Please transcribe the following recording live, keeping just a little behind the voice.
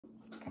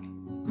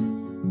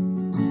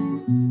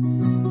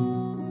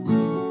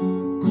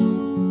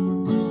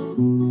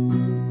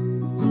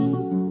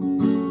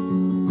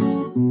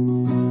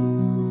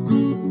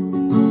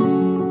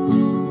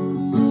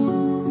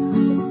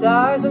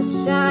Stars are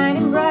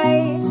shining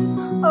bright,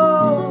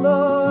 oh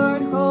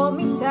Lord, hold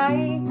me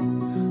tight.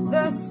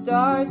 The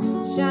stars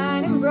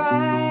shining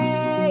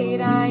bright,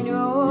 I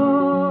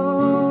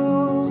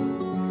know.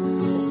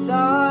 The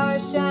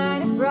stars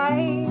shining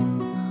bright,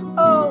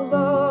 oh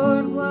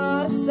Lord,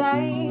 what a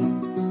sight.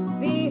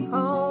 Be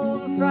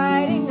home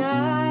Friday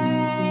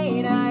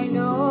night, I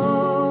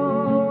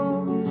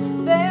know.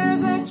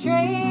 There's a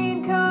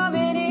train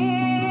coming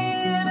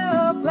in,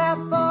 a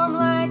platform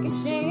like a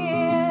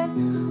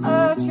chain,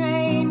 a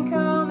train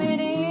coming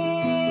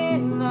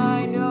in,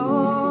 I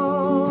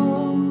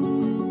know.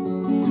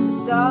 The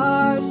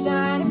stars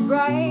shining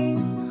bright,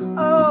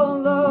 oh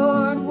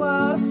Lord,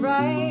 what a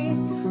fright.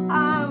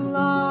 I'm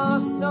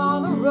lost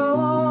on the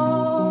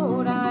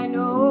road, I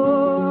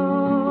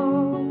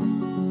know.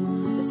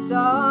 The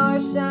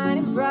stars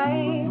shining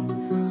bright,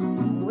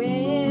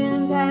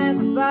 wind has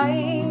a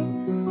bite,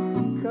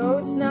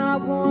 coat's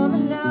not warm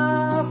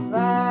enough,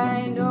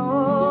 I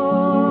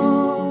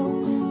know.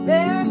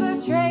 There's a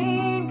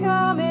train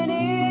coming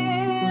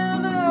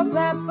in, a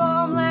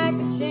platform like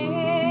a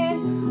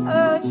chain,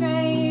 a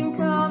train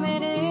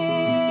coming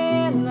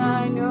in,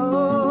 I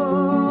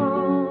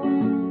know.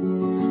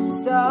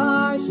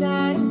 Stars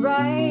shining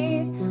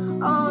bright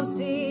on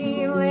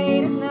sea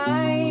late at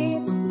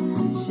night,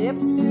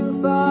 ships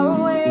too far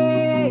away.